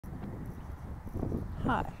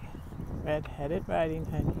Hi, Red-Headed Riding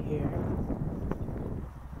Hood here,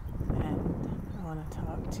 and I want to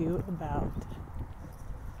talk to you about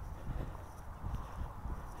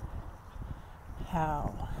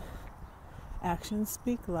how actions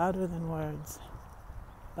speak louder than words,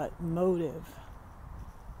 but motive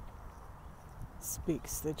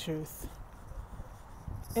speaks the truth.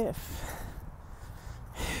 If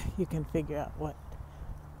you can figure out what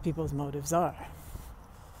people's motives are.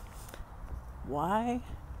 Why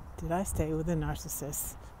did I stay with a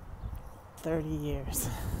narcissist 30 years?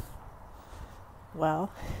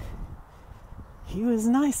 Well, he was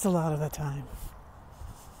nice a lot of the time.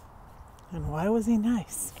 And why was he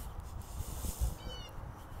nice?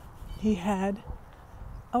 He had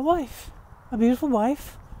a wife, a beautiful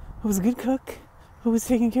wife, who was a good cook, who was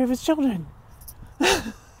taking care of his children.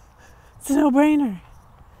 It's a no-brainer.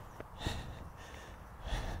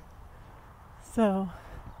 So,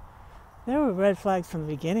 there were red flags from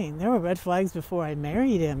the beginning. There were red flags before I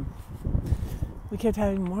married him. We kept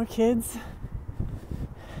having more kids.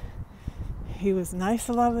 He was nice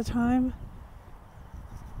a lot of the time.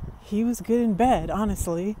 He was good in bed,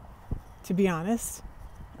 honestly, to be honest.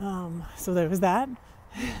 So there was that.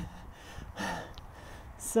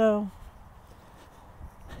 So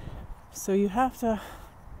you have to,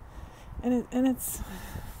 and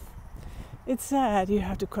it's sad you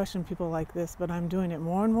have to question people like this, but I'm doing it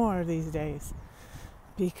more and more these days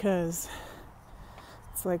because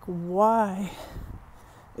it's like, why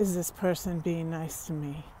is this person being nice to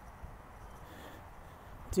me?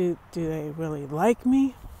 Do they really like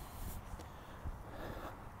me?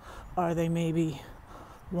 Are they maybe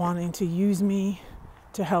wanting to use me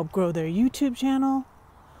to help grow their YouTube channel?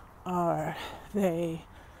 Are they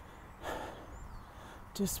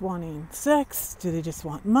just wanting sex? Do they just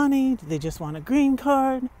want money? Do they just want a green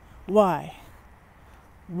card? Why?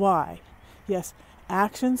 Yes,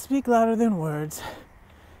 actions speak louder than words,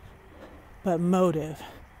 but motive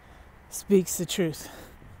speaks the truth.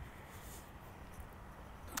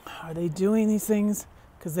 Are they doing these things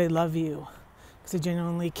because they love you, because they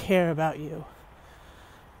genuinely care about you?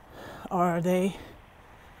 Or are they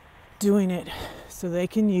doing it so they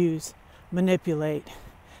can use, manipulate,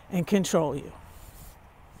 and control you?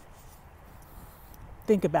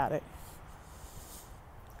 Think about it.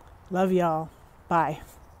 Love y'all. Bye.